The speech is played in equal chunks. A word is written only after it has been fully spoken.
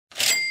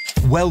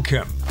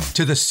Welcome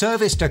to the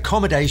Serviced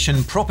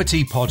Accommodation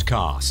Property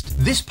Podcast.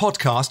 This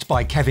podcast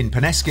by Kevin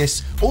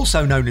Paneskis,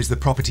 also known as the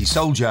Property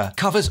Soldier,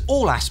 covers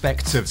all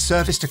aspects of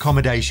serviced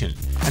accommodation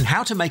and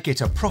how to make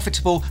it a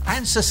profitable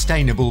and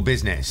sustainable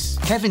business.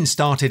 Kevin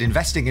started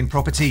investing in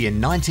property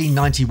in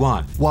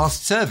 1991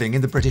 whilst serving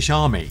in the British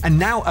Army and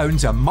now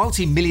owns a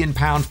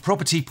multi-million-pound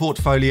property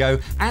portfolio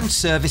and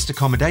serviced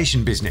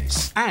accommodation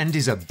business and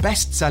is a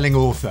best-selling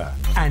author.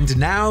 And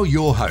now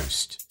your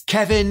host,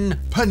 Kevin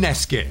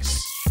Paneskis.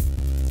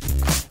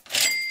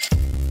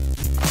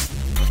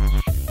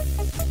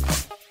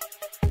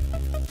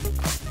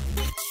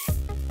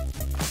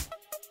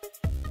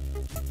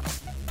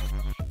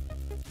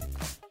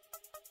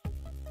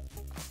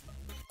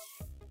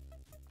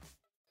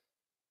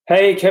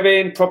 Hey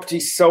Kevin,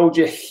 Property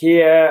Soldier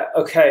here.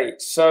 Okay,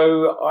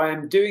 so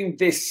I'm doing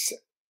this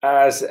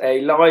as a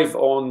live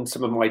on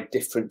some of my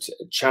different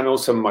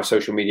channels, some of my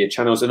social media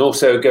channels, and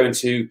also going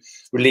to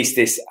release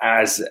this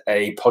as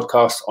a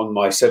podcast on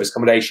my service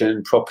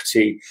accommodation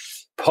property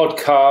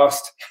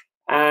podcast.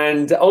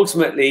 And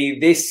ultimately,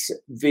 this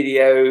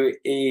video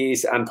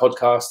and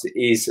podcast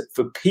is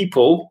for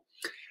people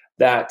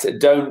that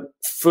don't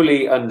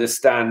fully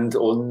understand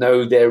or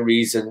know their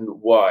reason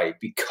why,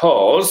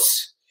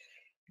 because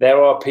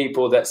there are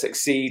people that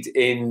succeed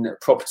in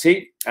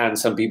property and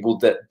some people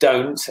that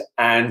don't.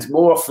 And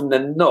more often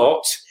than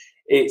not,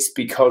 it's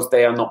because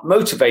they are not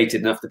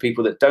motivated enough. The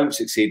people that don't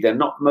succeed, they're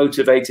not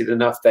motivated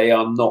enough. They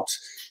are not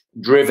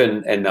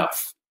driven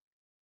enough.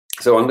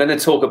 So I'm going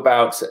to talk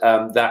about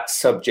that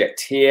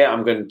subject here.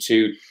 I'm going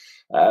to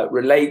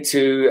relate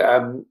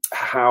to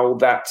how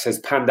that has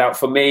panned out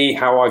for me,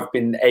 how I've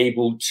been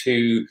able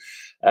to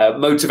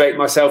motivate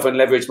myself and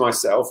leverage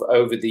myself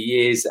over the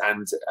years.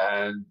 And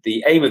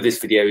the aim of this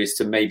video is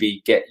to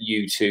maybe get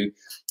you to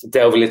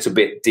delve a little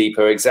bit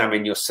deeper,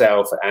 examine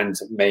yourself, and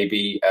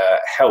maybe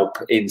help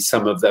in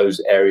some of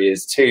those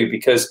areas too.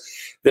 Because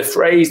the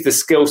phrase, the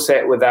skill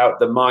set without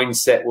the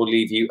mindset will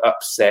leave you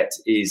upset,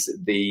 is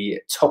the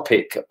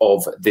topic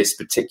of this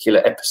particular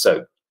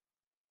episode.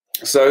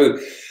 So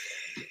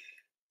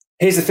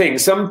here's the thing.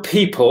 Some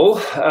people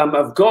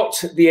have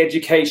got the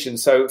education.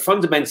 So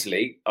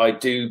fundamentally, I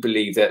do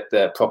believe that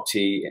the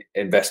property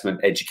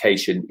investment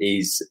education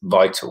is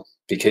vital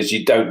because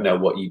you don't know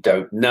what you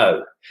don't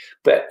know.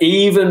 But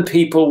even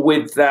people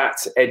with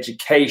that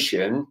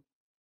education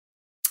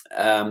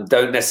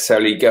don't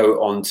necessarily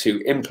go on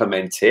to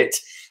implement it.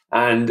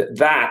 And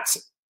that,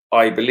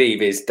 I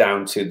believe, is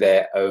down to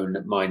their own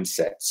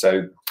mindset.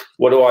 So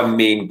what do I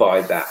mean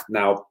by that?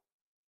 Now,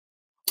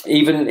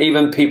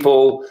 even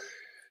people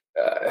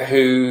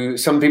two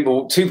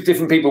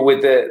different people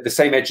with the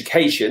same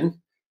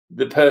education,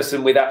 the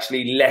person with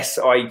actually less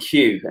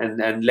IQ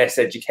and less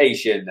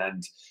education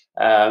and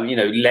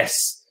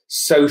less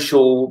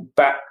social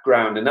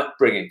background and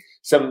upbringing,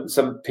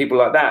 some people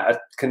like that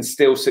can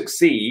still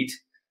succeed,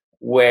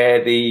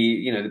 where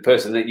the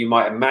person that you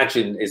might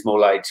imagine is more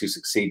likely to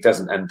succeed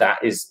doesn't, and that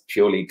is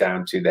purely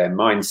down to their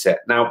mindset.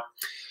 Now,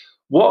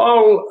 what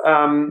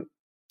I'll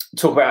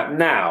talk about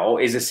now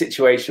is a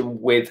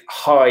situation with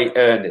high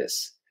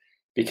earners,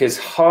 because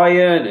high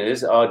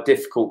earners are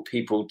difficult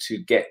people to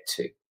get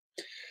to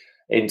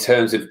in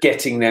terms of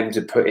getting them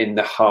to put in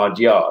the hard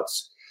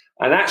yards.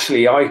 And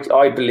actually,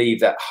 I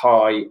believe that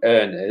high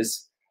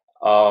earners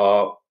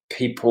are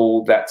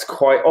people that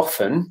quite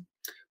often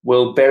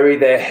will bury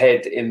their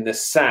head in the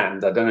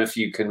sand. I don't know if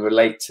you can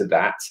relate to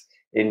that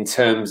in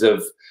terms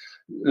of,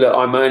 look,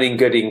 I'm earning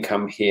good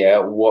income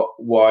here.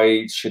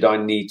 Why should I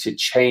need to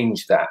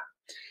change that?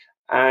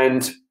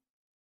 And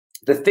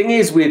the thing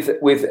is with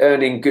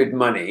earning good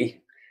money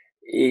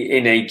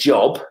in a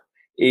job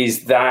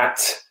is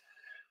that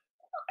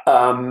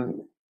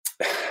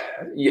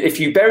if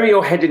you bury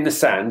your head in the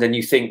sand and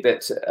you think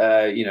that,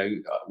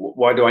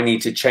 why do I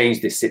need to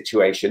change this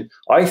situation?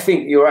 I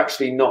think you're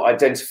actually not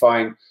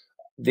identifying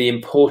the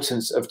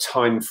importance of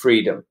time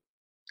freedom,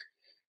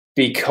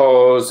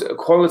 because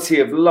quality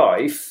of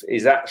life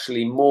is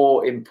actually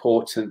more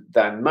important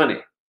than money.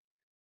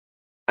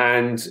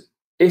 And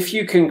if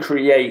you can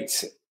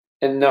create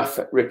enough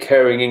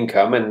recurring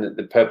income, and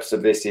the purpose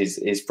of this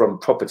is from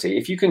property,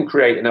 if you can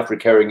create enough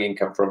recurring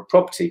income from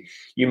property,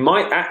 you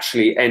might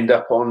actually end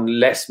up on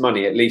less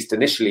money, at least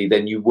initially,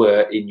 than you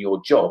were in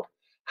your job.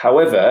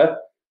 However,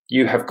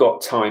 you have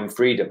got time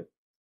freedom.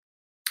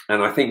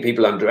 And I think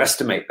people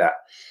underestimate that.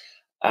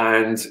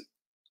 And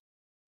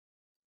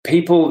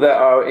people that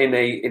are in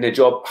a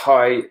job,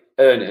 high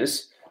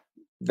earners,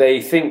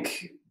 they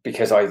think,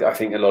 because I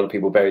think a lot of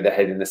people bury their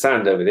head in the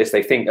sand over this.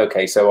 They think,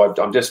 okay, so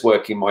I'm just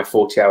working my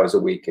 40 hours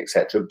a week,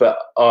 etc. But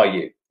are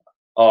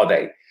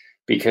they?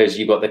 Because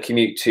you've got the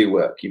commute to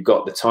work, you've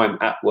got the time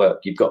at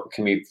work, you've got the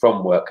commute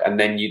from work, and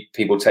then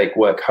people take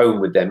work home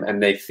with them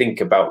and they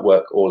think about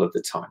work all of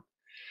the time.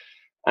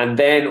 And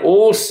then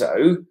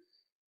also,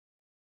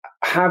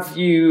 are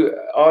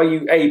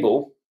you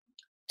able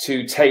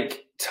to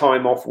take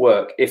time off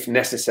work if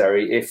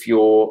necessary, if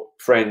your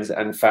friends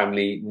and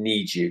family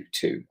need you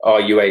to? Are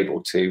you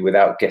able to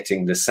without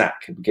getting the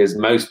sack? Because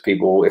most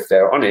people, if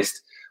they're honest,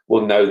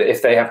 will know that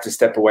if they have to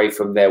step away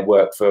from their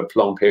work for a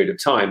long period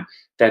of time,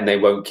 then they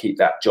won't keep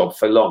that job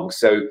for long.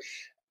 So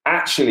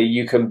actually,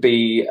 you can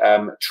be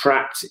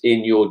trapped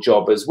in your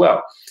job as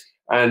well.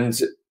 And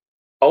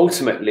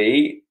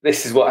ultimately,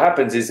 this is what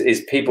happens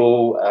is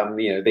people,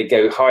 they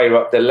go higher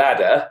up the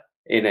ladder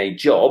in a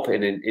job,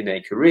 in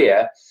a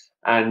career,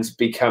 and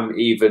become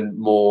even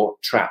more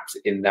trapped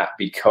in that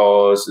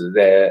because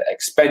their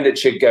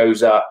expenditure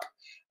goes up.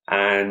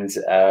 And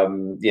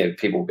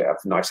people have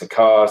nicer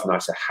cars,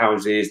 nicer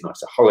houses,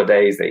 nicer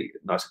holidays,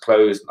 nicer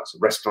clothes, nicer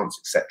restaurants,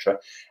 etc.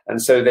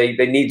 And so they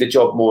need the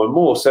job more and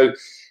more. So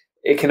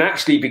it can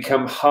actually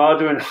become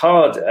harder and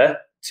harder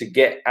to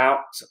get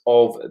out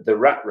of the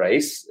rat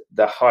race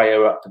the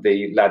higher up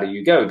the ladder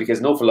you go, because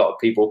an awful lot of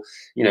people,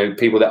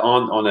 people that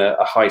aren't on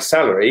a high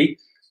salary,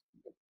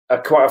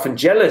 are quite often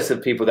jealous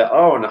of people that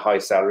are on a high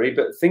salary,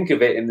 but think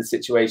of it in the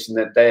situation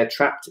that they're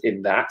trapped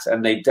in that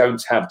and they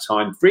don't have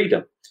time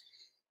freedom.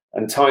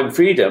 And time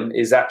freedom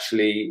is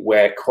actually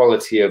where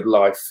quality of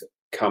life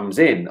comes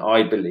in,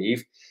 I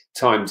believe.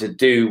 Time to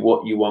do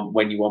what you want,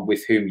 when you want,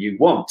 with whom you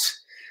want.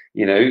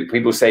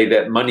 People say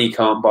that money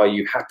can't buy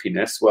you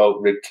happiness. Well,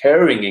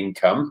 recurring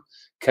income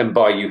can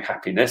buy you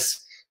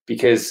happiness,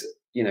 because,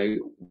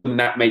 wouldn't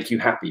that make you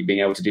happy, being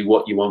able to do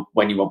what you want,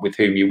 when you want, with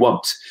whom you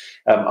want?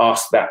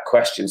 Ask that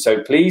question.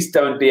 So please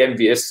don't be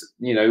envious,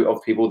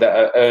 of people that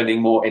are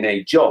earning more in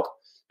a job,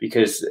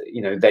 because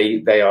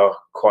they are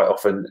quite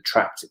often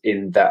trapped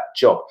in that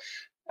job.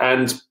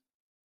 And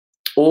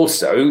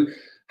also,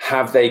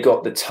 have they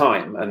got the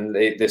time and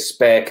the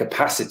spare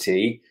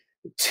capacity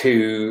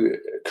to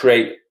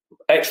create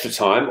extra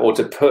time, or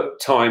to put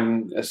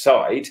time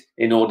aside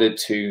in order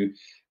to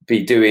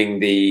be doing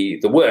the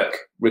work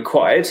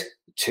required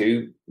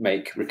to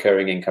make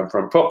recurring income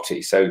from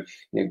property? So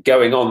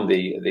going on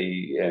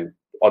the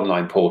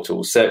online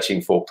portals,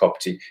 searching for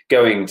property,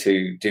 going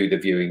to do the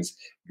viewings,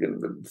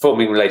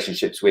 forming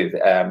relationships with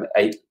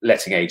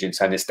letting agents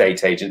and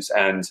estate agents,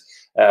 and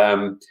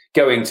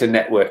going to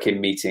networking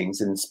meetings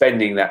and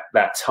spending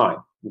that time.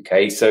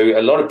 Okay, so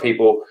a lot of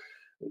people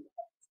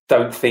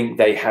don't think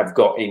they have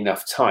got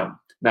enough time.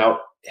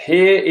 Now,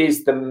 here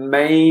is the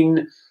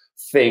main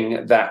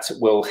thing that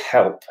will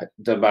help,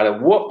 no matter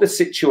what the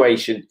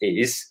situation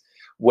is,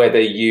 whether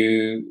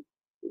you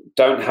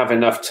don't have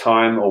enough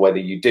time or whether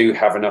you do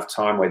have enough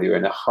time, whether you're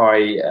in a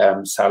high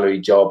salary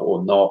job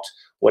or not,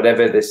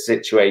 whatever the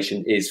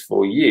situation is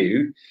for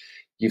you,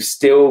 you've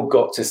still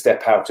got to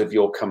step out of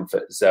your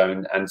comfort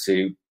zone and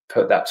to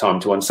put that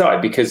time to one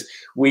side, because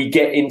we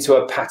get into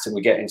a pattern,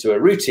 we get into a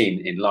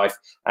routine in life,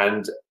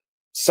 and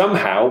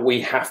somehow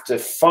we have to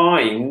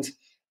find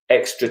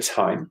extra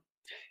time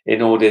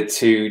in order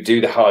to do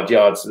the hard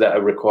yards that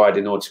are required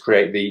in order to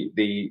create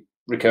the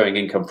recurring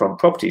income from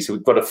property. So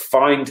we've got to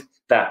find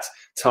that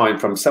time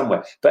from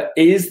somewhere. But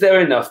is there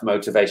enough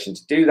motivation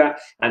to do that?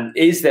 And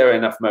is there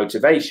enough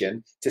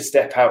motivation to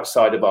step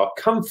outside of our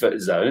comfort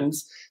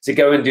zones to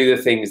go and do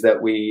the things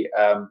that we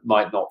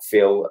might not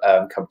feel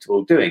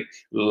comfortable doing,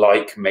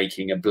 like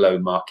making a below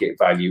market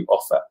value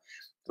offer,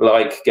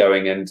 like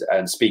going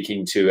and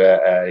speaking to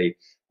a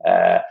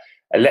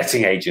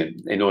letting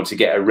agent in order to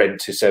get a rent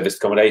to service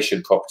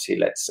accommodation property,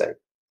 let's say?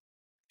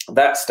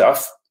 That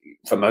stuff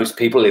for most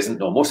people isn't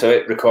normal, so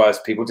it requires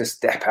people to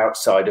step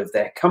outside of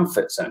their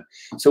comfort zone.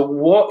 So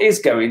what is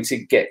going to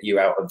get you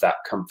out of that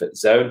comfort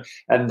zone?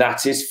 And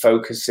that is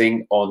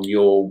focusing on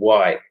your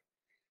why.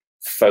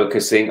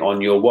 Focusing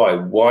on your why.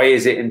 Why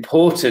is it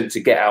important to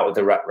get out of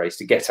the rat race,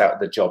 to get out of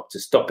the job, to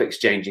stop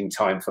exchanging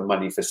time for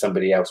money for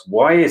somebody else?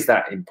 Why is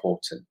that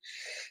important?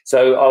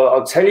 So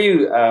I'll tell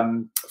you,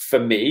 for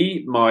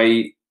me,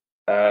 my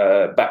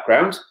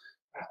background,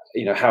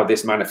 how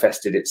this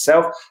manifested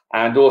itself,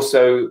 and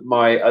also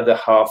my other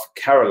half,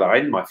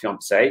 Caroline, my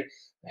fiance,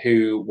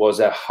 who was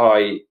a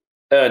high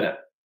earner.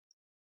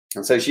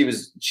 And so she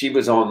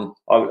was on,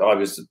 I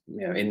was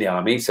in the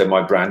army, so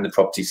my brand, the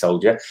property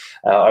soldier,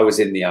 I was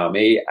in the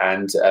army,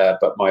 and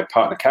but my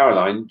partner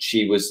Caroline,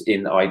 she was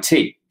in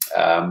IT.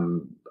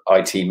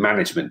 IT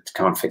management.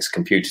 Can't fix a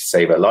computer to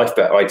save her life,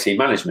 but IT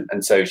management.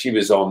 And so she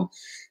was on,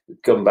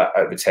 gone back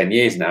over 10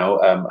 years now,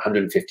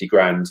 150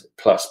 grand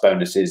plus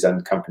bonuses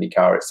and company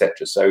car,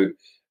 etc. So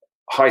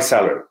high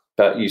salary,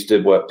 but used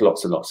to work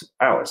lots and lots of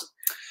hours.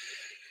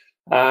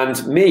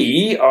 And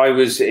me, I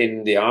was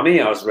in the army.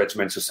 I was a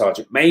regimental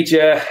sergeant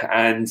major,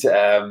 and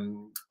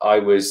I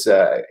was,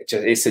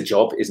 it's a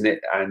job, isn't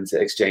it? And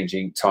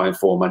exchanging time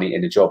for money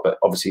in a job, but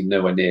obviously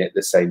nowhere near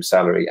the same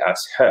salary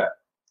as her.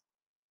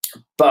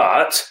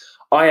 But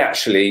I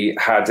actually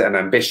had an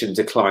ambition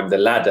to climb the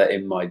ladder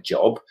in my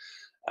job.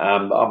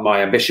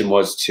 My ambition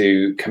was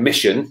to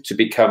commission to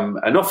become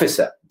an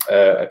officer,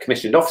 a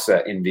commissioned officer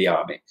in the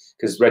army,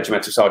 because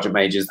regimental sergeant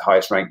major is the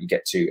highest rank you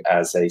get to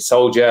as a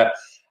soldier.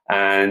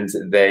 And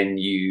then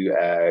you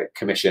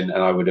commission,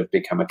 and I would have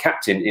become a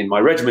captain in my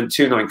regiment,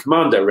 29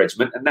 Commando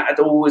Regiment, and that had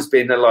always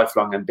been a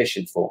lifelong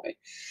ambition for me.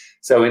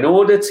 So in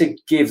order to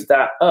give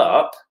that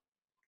up,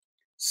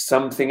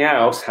 something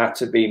else had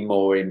to be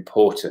more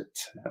important.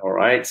 All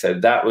right. So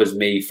that was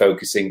me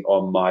focusing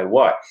on my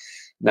why.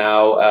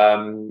 Now,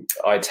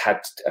 I'd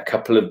had a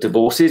couple of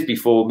divorces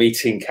before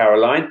meeting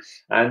Caroline,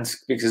 and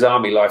because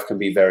army life can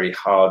be very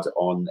hard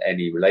on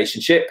any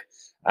relationship,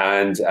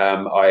 and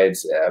I had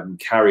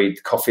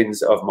carried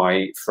coffins of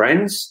my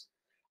friends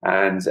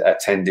and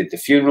attended the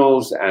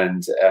funerals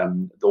and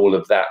all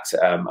of that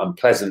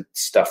unpleasant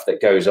stuff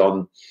that goes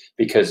on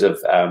because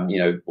of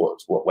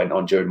what went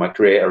on during my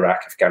career,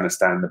 Iraq,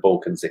 Afghanistan, the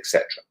Balkans,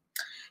 etc.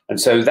 And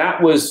so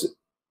that was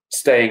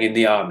staying in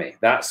the army.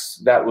 That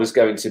was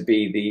going to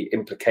be the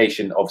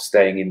implication of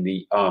staying in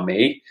the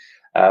army.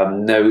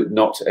 No,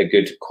 not a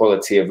good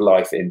quality of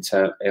life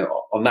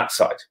on that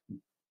side.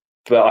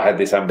 But I had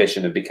this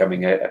ambition of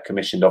becoming a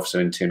commissioned officer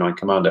in 29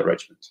 Commandos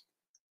Regiment.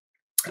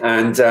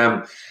 And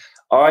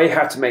I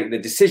had to make the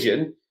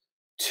decision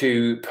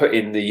to put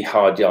in the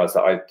hard yards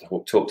that I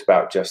talked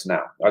about just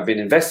now. I've been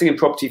investing in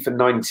property for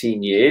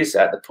 19 years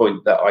at the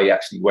point that I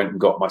actually went and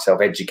got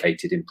myself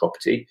educated in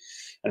property.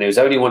 And it was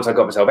only once I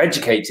got myself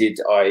educated,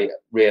 I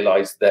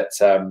realized that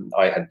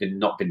I had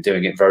not been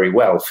doing it very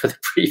well for the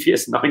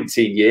previous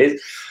 19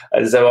 years.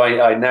 And so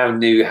I now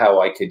knew how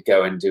I could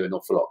go and do an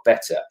awful lot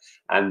better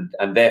and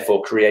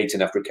therefore create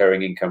enough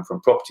recurring income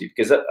from property.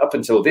 Because up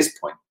until this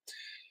point,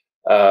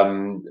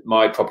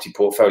 my property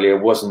portfolio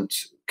wasn't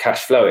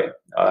cash flowing.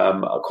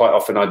 Quite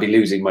often I'd be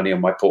losing money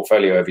on my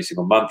portfolio every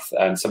single month,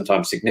 and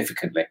sometimes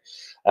significantly.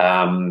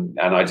 And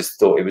I just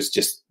thought it was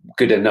just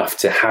good enough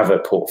to have a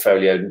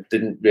portfolio.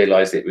 Didn't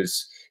realize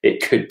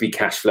it could be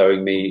cash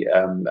flowing me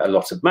a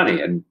lot of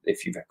money. And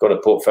if you've got a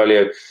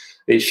portfolio,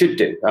 it should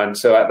do. And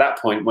so at that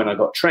point, when I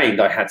got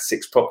trained, I had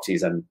 6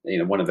 properties, and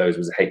one of those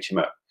was a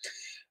HMO.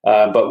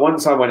 But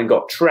once I went and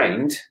got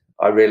trained,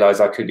 I realized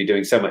I could be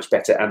doing so much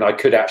better, and I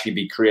could actually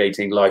be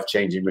creating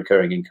life-changing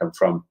recurring income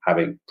from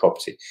having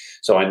property.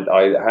 So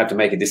I had to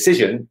make a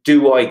decision.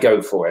 Do I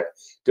go for it?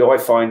 Do I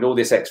find all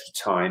this extra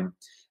time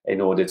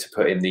in order to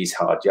put in these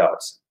hard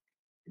yards?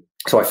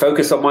 So I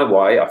focused on my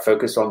why. I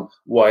focused on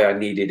why I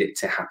needed it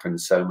to happen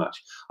so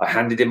much. I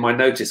handed in my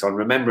notice on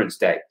Remembrance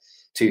Day,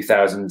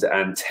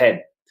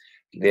 2010,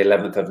 the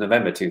 11th of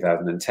November,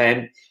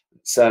 2010.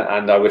 So,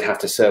 and I would have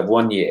to serve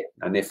 1 year.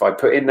 And if I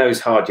put in those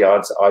hard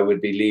yards, I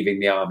would be leaving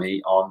the army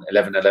on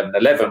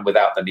 11/11/11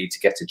 without the need to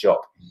get a job.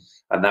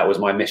 And that was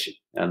my mission.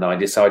 And I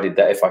decided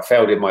that if I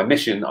failed in my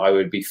mission, I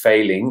would be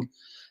failing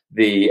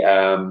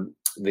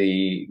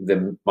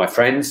my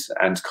friends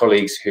and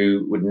colleagues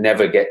who would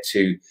never get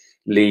to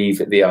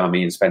leave the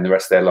army and spend the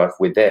rest of their life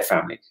with their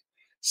family.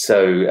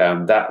 So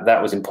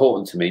that was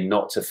important to me,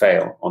 not to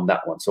fail on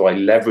that one. So I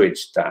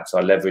leveraged that. So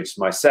I leveraged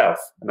myself,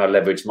 and I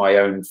leveraged my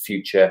own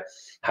future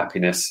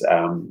happiness,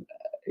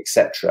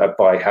 etc.,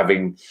 by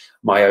having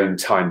my own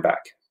time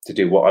back to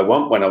do what I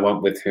want, when I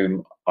want, with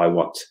whom I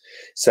want.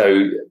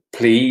 So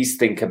please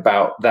think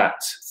about that.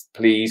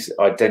 Please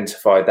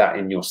identify that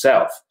in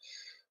yourself.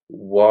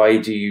 Why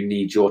do you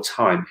need your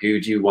time? Who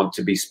do you want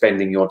to be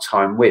spending your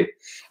time with?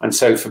 And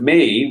so for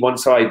me,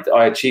 once I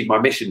achieved my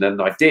mission,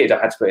 and I did,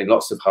 I had to put in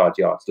lots of hard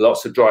yards,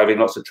 lots of driving,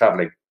 lots of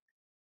traveling.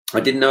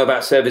 I didn't know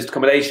about serviced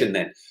accommodation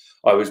then.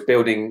 I was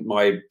building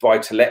my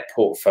buy-to-let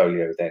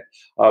portfolio then.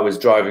 I was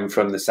driving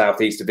from the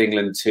southeast of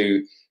England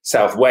to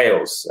South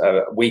Wales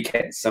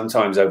weekends,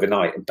 sometimes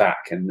overnight and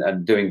back,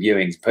 and doing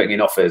viewings, putting in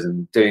offers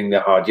and doing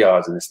the hard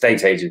yards and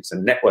estate agents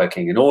and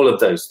networking and all of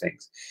those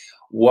things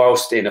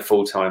whilst in a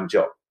full-time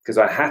job, because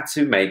I had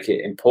to make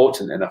it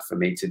important enough for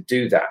me to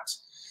do that.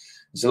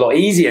 It's a lot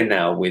easier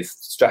now with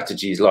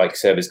strategies like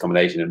service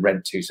accommodation and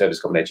rent to service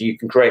accommodation. You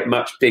can create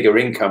much bigger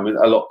income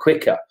a lot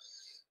quicker.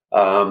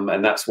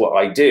 And that's what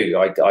I do.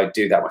 I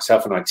do that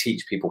myself, and I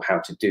teach people how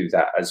to do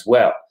that as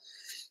well.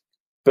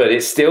 But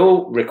it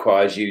still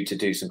requires you to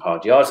do some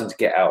hard yards and to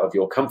get out of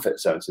your comfort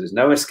zone. So there's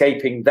no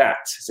escaping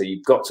that. So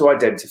you've got to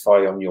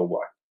identify on your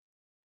why.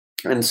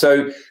 And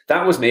so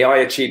that was me. I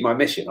achieved my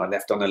mission. I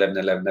left on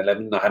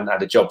 11/11/11. I haven't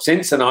had a job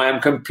since, and I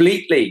am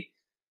completely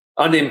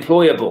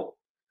unemployable.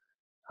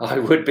 I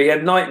would be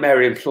a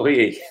nightmare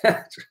employee.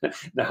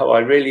 No, I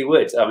really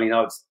would. I mean,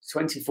 I was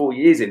 24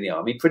 years in the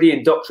army, pretty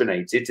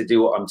indoctrinated to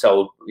do what I'm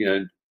told,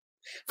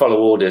 follow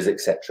orders,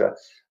 etc.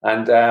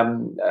 And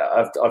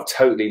I've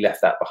totally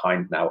left that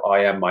behind now.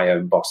 I am my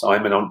own boss.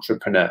 I'm an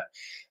entrepreneur.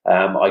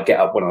 I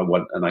get up when I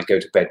want, and I go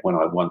to bed when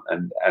I want,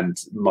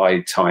 and my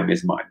time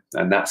is mine.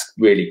 And that's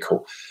really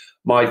cool.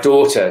 My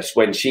daughter,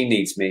 when she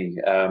needs me,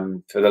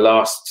 for the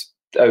last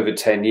over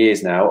 10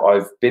 years now,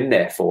 I've been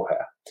there for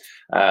her.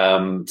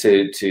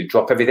 To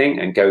drop everything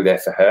and go there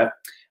for her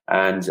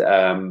and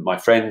my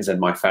friends and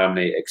my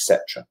family,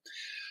 etc.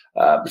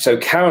 So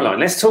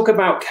Caroline, let's talk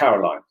about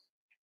Caroline.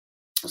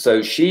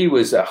 So she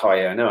was a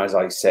high earner, as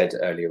I said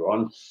earlier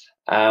on,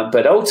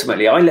 but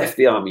ultimately I left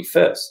the army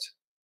first.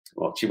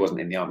 Well, she wasn't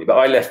in the army, but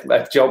I left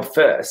a job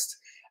first,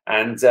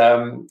 and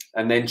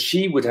then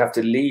she would have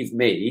to leave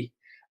me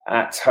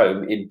at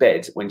home in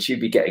bed when she'd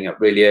be getting up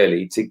really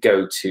early to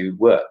go to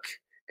work,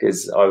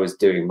 because I was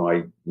doing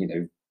my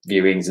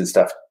viewings and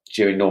stuff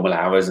during normal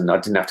hours, and I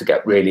didn't have to get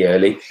up really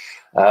early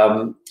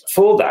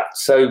for that.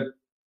 So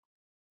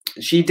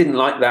she didn't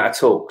like that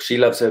at all. She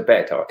loves her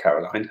bed, our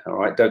Caroline. All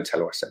right, don't tell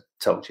her I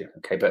told you.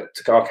 Okay, but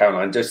our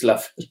Caroline just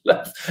love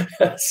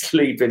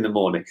sleep in the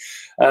morning.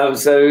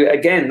 So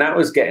again, that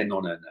was getting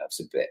on her nerves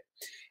a bit.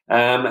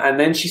 And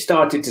then she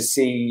started to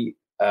see,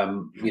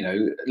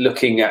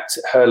 looking at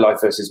her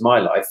life versus my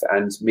life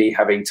and me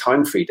having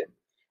time freedom.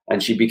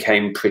 And she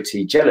became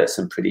pretty jealous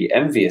and pretty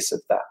envious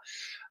of that.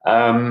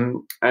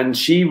 And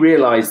she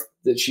realized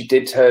that she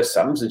did her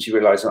sums and she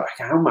realized, like,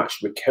 how much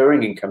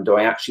recurring income do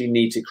I actually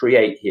need to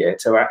create here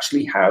to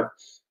actually have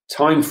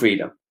time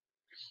freedom,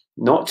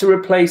 not to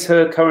replace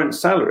her current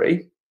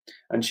salary.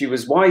 And she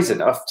was wise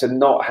enough to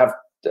not have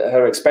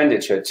her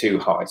expenditure too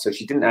high. So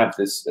she didn't have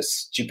this a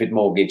stupid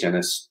mortgage and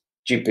a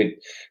stupid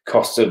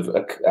cost of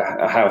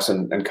a house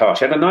and car.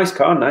 She had a nice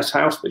car, nice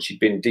house, but she'd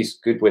been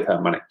good with her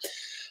money.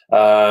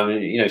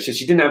 So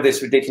she didn't have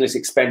this ridiculous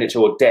expenditure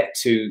or debt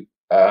to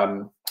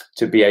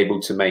be able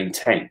to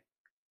maintain.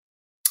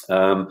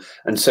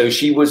 And so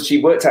she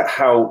worked out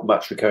how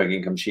much recurring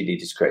income she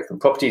needed to create from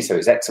properties. So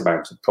it's X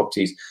amount of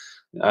properties.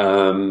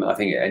 I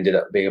think it ended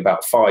up being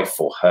about 5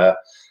 for her.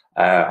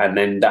 And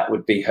then that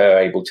would be her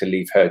able to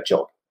leave her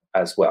job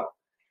as well.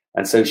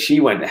 And so she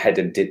went ahead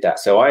and did that.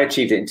 So I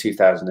achieved it in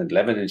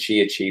 2011 and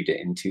she achieved it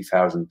in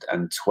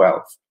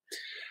 2012,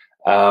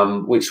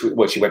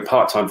 she went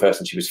part-time first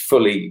and she was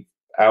fully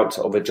out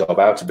of a job,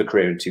 out of a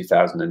career in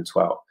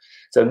 2012.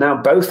 So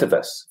now both of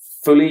us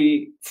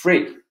fully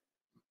free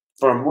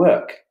from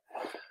work.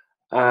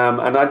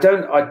 And I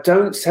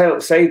don't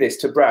say this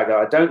to brag.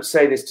 I don't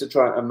say this to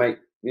try and make,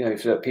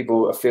 so that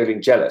people are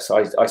feeling jealous.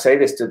 I say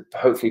this to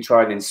hopefully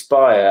try and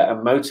inspire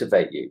and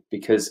motivate you,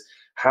 because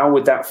how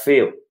would that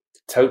feel?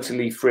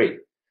 Totally free,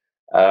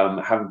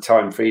 having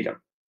time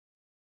freedom.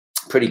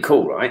 Pretty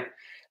cool, right?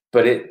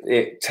 But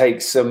it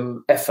takes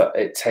some effort.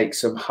 It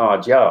takes some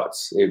hard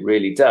yards. It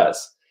really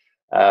does.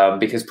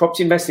 Because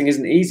property investing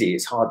isn't easy.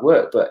 It's hard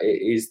work, but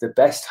it is the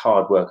best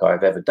hard work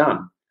I've ever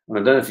done. And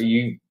I don't know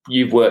if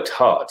you've worked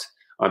hard.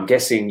 I'm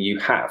guessing you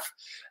have.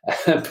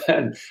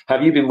 And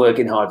have you been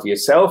working hard for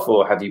yourself,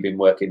 or have you been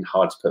working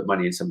hard to put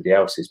money in somebody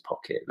else's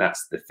pocket?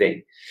 That's the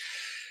thing.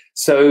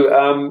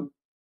 So,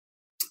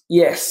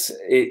 yes,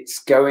 it's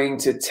going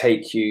to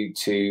take you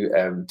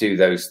to do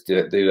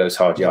those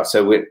hard yards.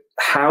 So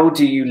how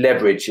do you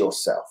leverage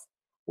yourself?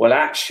 Well,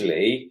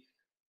 actually,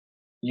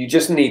 you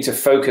just need to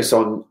focus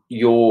on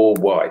your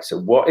why. So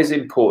what is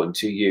important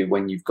to you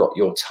when you've got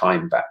your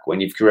time back,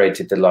 when you've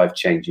created the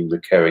life-changing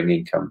recurring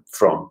income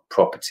from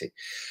property?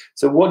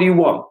 So what do you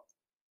want?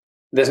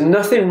 There's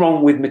nothing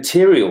wrong with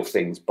material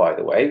things, by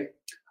the way.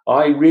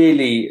 I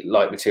really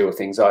like material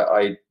things.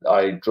 I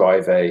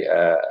drive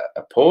a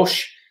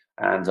Porsche,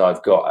 and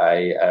I've got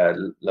a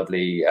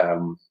lovely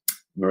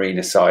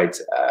marina side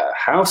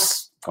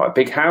house, quite a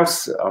big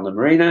house on the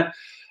marina.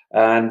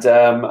 And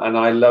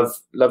I love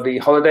lovely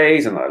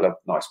holidays, and I love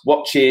nice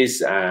watches,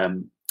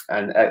 so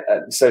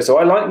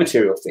I like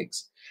material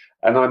things,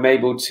 and I'm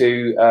able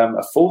to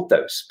afford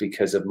those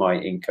because of my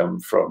income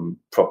from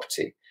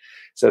property.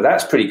 So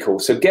that's pretty cool.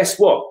 So guess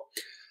what?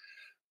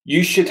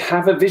 You should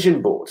have a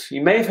vision board.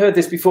 You may have heard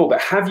this before, but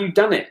have you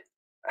done it?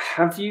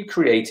 Have you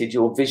created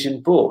your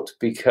vision board?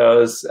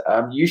 Because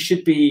you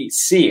should be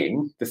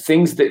seeing the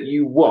things that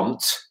you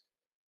want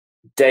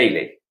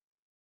daily.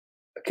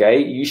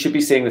 Okay, you should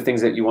be seeing the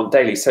things that you want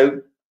daily.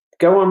 So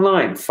go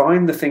online,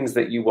 find the things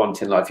that you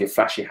want in life, your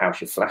flashy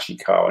house, your flashy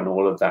car, and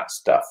all of that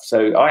stuff.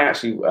 So I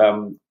actually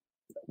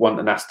want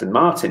an Aston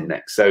Martin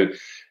next. So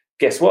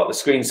guess what? The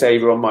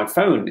screensaver on my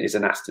phone is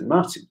an Aston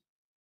Martin.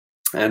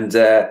 And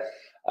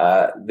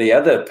the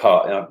other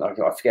part,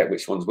 I forget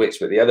which one's which,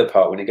 but the other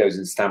part when it goes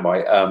in standby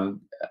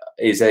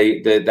is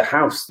the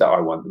house that I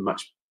want, a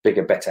much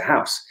bigger, better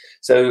house.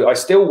 So I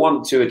still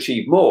want to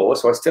achieve more.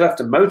 So I still have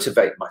to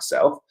motivate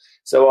myself.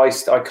 So I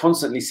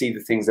constantly see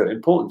the things that are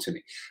important to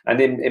me. And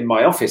in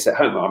my office at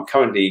home, I'm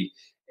currently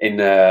in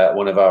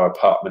one of our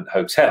apartment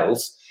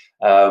hotels.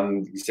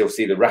 You still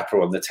see the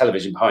wrapper on the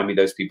television behind me,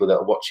 those people that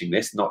are watching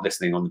this, not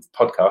listening on the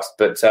podcast.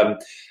 But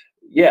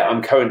yeah,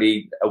 I'm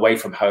currently away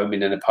from home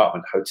in an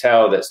apartment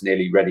hotel that's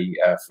nearly ready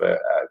for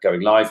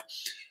going live.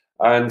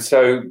 And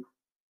so,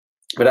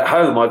 but at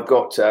home, I've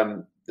got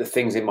the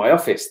things in my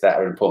office that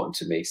are important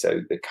to me.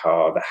 So the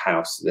car, the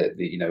house,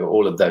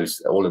 all of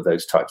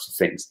those types of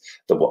things,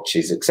 the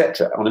watches,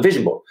 etc., on a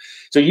vision board.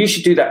 So you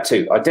should do that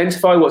too.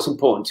 Identify what's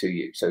important to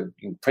you. So you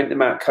can print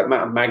them out, cut them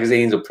out of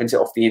magazines, or print it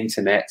off the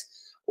internet,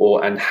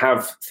 and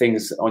have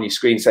things on your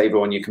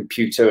screensaver, on your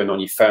computer, and on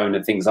your phone,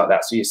 and things like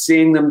that. So you're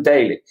seeing them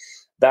daily.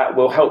 That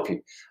will help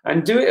you.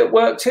 And do it at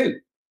work too.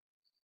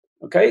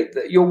 Okay,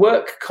 your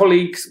work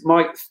colleagues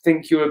might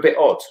think you're a bit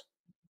odd,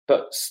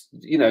 but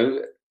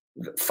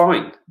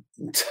fine,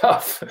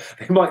 tough.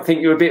 They might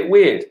think you're a bit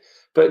weird,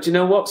 but you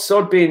know what?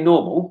 Sod being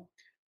normal,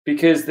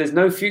 because there's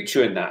no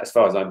future in that as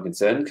far as I'm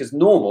concerned, because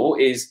normal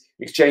is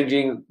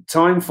exchanging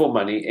time for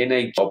money in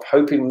a job,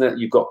 hoping that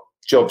you've got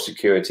job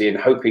security and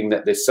hoping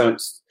that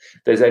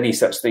there's any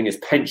such thing as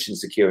pension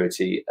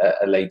security at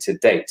a later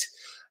date.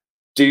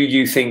 do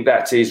you think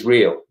that is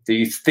real? Do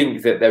you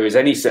think that there is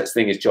any such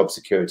thing as job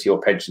security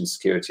or pension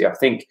security? I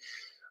think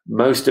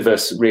most of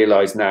us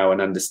realize now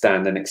and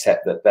understand and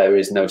accept that there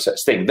is no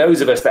such thing.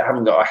 Those of us that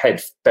haven't got our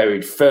head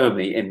buried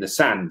firmly in the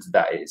sand,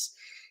 that is,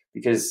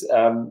 because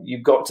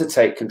you've got to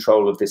take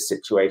control of this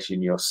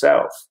situation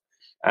yourself.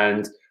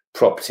 And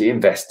property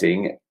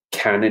investing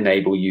can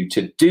enable you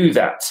to do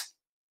that.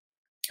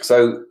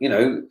 So, you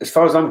know, as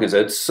far as I'm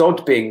concerned,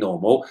 sod being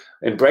normal,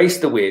 embrace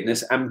the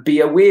weirdness and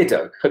be a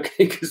weirdo,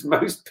 okay? Because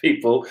most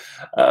people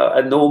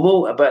are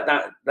normal, but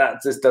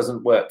that just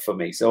doesn't work for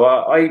me. So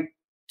I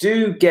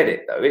do get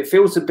it, though. It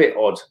feels a bit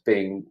odd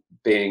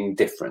being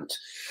different.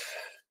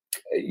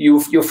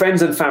 Your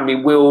friends and family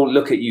will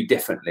look at you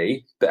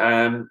differently.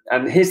 And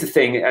here's the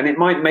thing, and it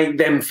might make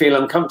them feel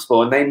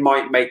uncomfortable, and they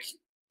might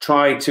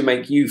try to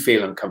make you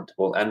feel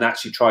uncomfortable and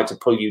actually try to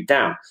pull you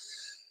down.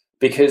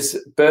 Because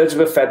birds of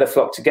a feather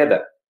flock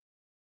together.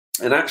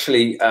 And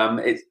actually,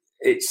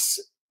 it's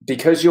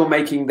because you're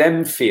making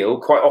them feel,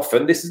 quite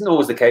often, this isn't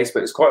always the case,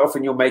 but it's quite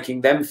often you're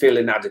making them feel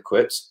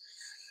inadequate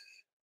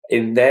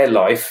in their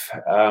life,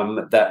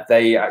 that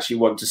they actually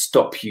want to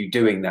stop you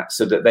doing that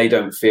so that they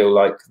don't feel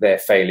like they're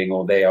failing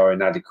or they are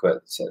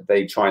inadequate. So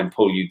they try and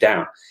pull you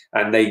down.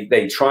 And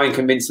they try and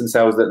convince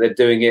themselves that they're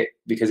doing it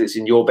because it's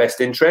in your best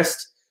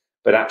interest.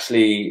 But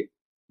actually,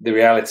 the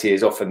reality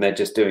is often they're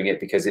just doing it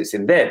because it's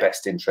in their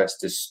best interest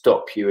to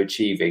stop you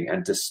achieving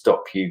and to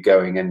stop you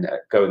going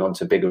on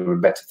to bigger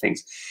and better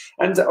things.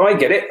 And I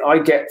get it. I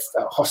get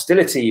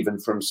hostility even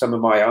from some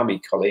of my army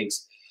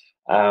colleagues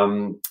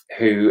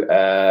who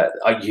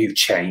you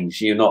change.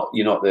 You're not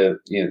the,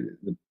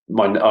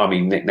 my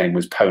army nickname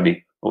was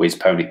Pony, or is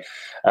Pony.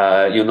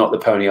 You're not the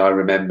Pony I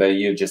remember.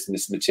 You're just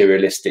this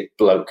materialistic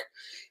bloke.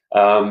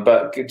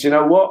 But do you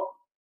know what?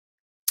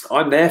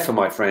 I'm there for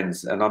my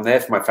friends and I'm there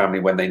for my family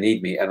when they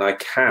need me, and I've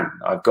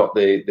got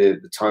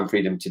the time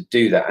freedom to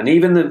do that. And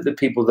even the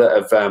people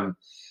that have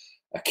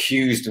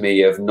accused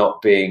me of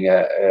not being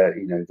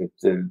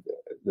the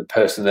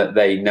person that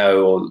they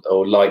know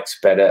or liked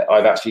better,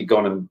 I've actually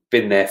gone and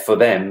been there for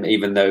them,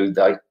 even though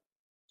a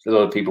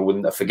lot of people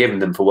wouldn't have forgiven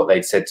them for what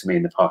they'd said to me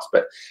in the past.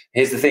 But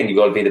here's the thing, you've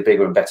got to be the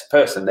bigger and better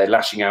person. They're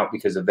lashing out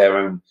because of their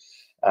own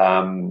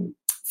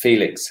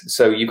feelings.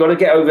 So you've got to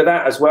get over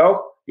that as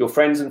well. Your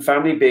friends and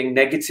family being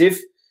negative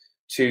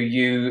to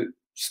you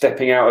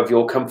stepping out of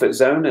your comfort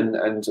zone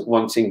and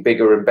wanting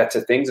bigger and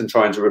better things and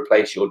trying to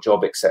replace your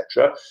job,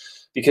 etc.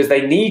 Because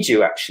they need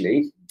you,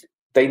 actually.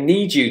 They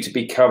need you to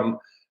become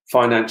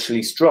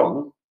financially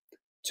strong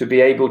to be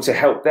able to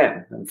help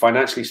them. And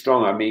financially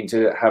strong, I mean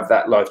to have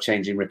that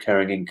life-changing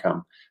recurring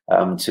income,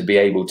 to be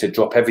able to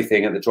drop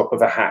everything at the drop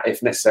of a hat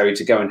if necessary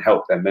to go and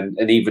help them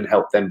and even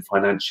help them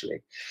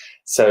financially.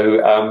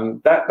 So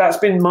that's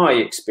been my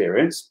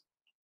experience.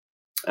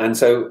 And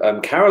so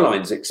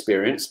Caroline's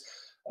experience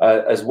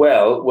as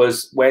well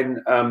was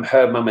when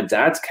her mum and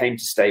dad came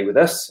to stay with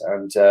us,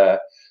 and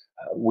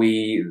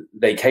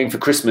they came for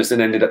Christmas and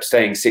ended up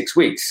staying 6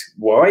 weeks.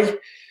 Why?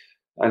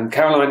 And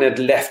Caroline had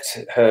left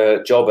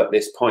her job at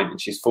this point, and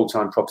she's a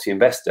full-time property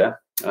investor.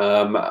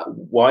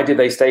 Why did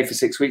they stay for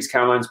 6 weeks,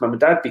 Caroline's mum and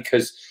dad?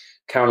 Because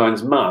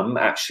Caroline's mum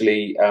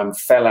actually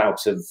fell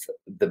out of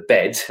the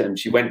bed, and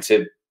she went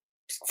to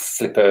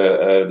flip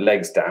her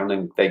legs down,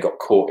 and they got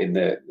caught in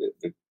the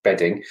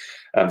bedding.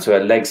 So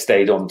her legs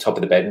stayed on top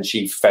of the bed, and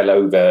she fell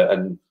over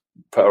and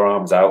put her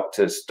arms out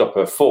to stop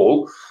her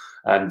fall.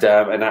 And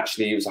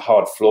actually, it was a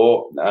hard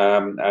floor,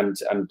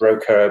 and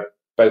broke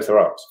both her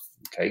arms.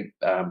 Okay,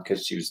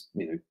 because she was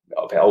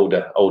a bit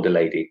older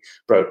lady,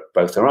 broke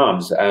both her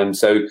arms, and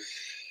so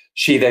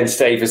she then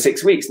stayed for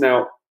 6 weeks.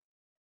 Now,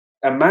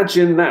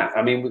 imagine that.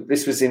 I mean,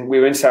 we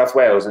were in South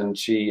Wales, and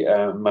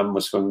mum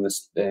was from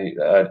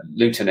the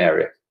Luton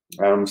area.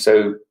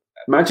 So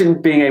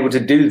imagine being able to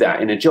do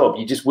that in a job.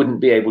 You just wouldn't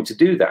be able to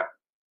do that.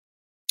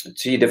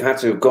 So you'd have had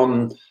to have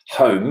gone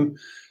home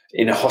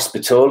in a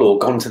hospital, or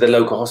gone to the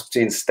local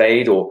hospital and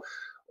stayed, or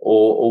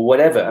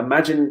whatever.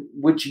 Imagine,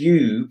 would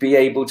you be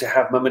able to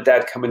have mum and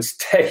dad come and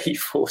stay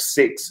for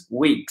 6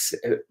 weeks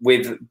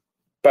with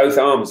both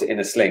arms in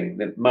a sling,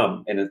 the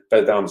mum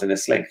both arms in a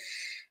sling?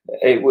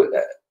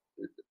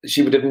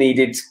 She would have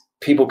needed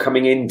people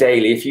coming in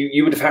daily. If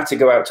you would have had to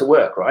go out to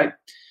work, right?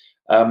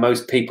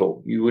 Most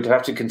people, you would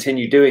have to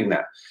continue doing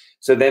that.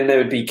 So then there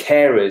would be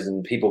carers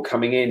and people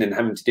coming in and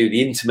having to do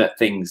the intimate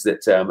things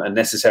that are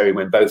necessary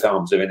when both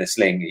arms are in a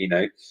sling.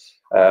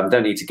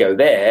 Don't need to go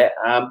there.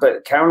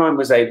 But Caroline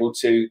was able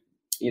to,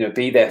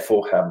 be there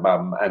for her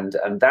mum,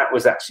 and that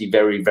was actually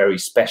very, very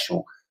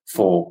special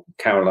for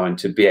Caroline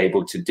to be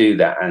able to do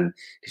that, and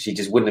she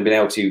just wouldn't have been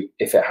able to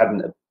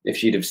if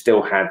she'd have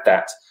still had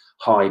that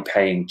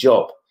high-paying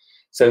job.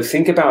 So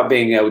think about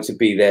being able to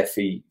be there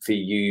for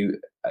you,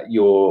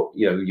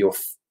 your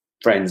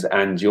friends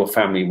and your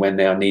family when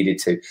they are needed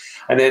to.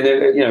 And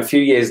then a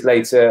few years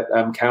later,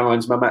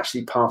 Caroline's mum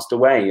actually passed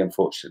away,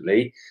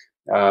 unfortunately.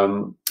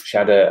 She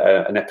had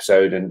an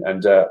episode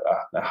and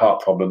a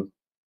heart problem,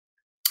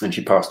 and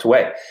she passed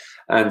away.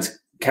 And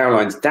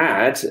Caroline's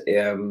dad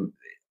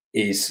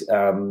is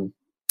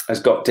has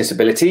got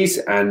disabilities,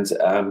 and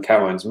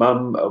Caroline's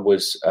mum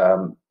was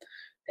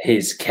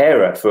his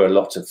carer for a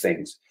lot of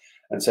things,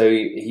 and so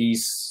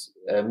he's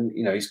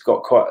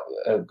got quite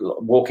a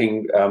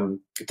walking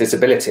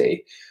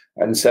disability,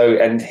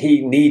 and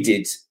he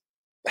needed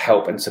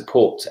help and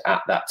support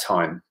at that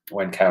time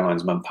when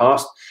Caroline's mum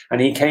passed,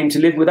 and he came to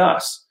live with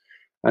us.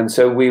 And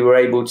so we were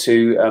able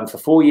to, for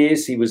 4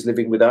 years, he was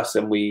living with us,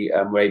 and we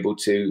were able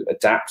to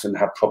adapt and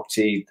have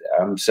property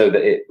so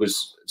that it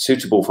was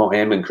suitable for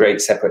him and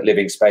create separate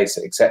living space,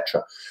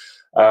 etc.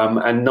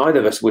 And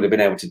neither of us would have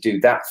been able to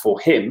do that for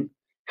him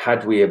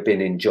had we have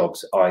been in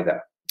jobs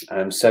either.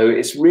 So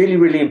it's really,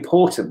 really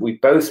important. We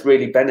both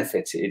really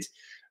benefited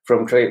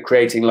from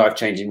creating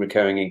life-changing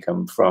recurring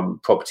income from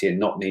property and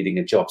not needing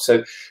a job.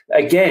 So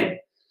again,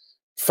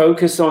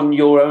 focus on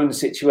your own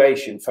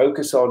situation.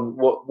 Focus on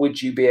what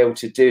would you be able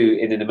to do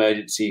in an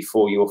emergency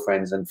for your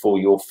friends and for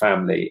your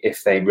family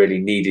if they really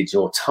needed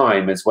your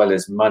time as well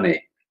as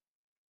money.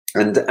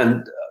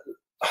 And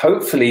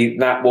hopefully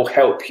that will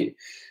help you.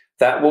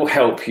 That will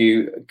help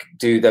you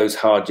do those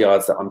hard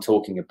yards that I'm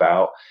talking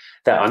about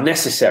that are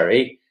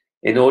necessary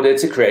in order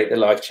to create the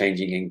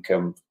life-changing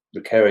income,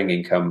 recurring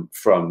income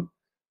from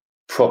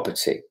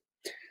property.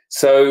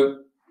 So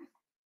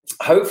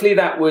hopefully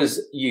that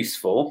was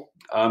useful.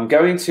 I'm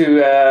going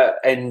to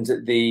end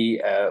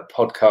the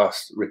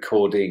podcast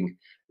recording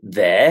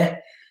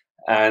there,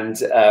 and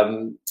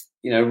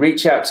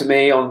reach out to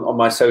me on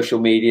my social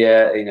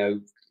media.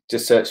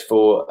 Just search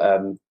for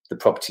the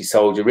Property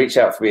Soldier. Reach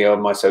out for me on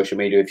my social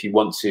media if you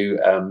want to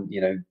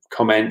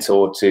comment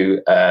or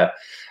to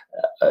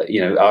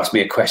ask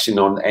me a question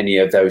on any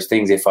of those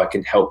things. If I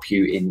can help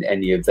you in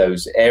any of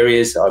those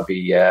areas, I'd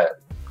be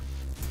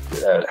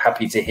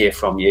happy to hear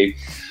from you.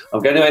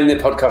 I'm going to end the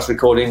podcast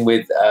recording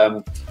with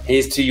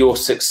here's to your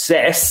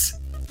success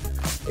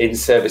in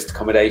serviced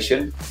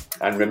accommodation.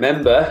 And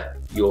remember,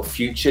 your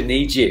future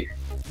needs you.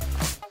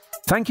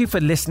 Thank you for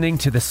listening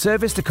to the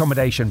Serviced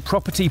Accommodation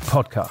Property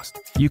Podcast.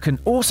 You can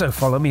also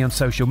follow me on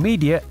social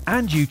media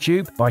and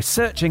YouTube by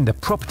searching The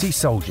Property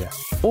Soldier.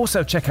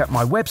 Also check out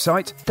my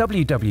website,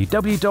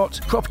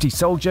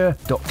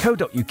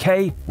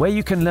 www.propertysoldier.co.uk, where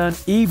you can learn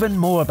even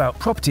more about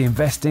property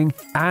investing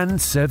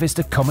and serviced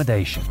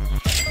accommodation.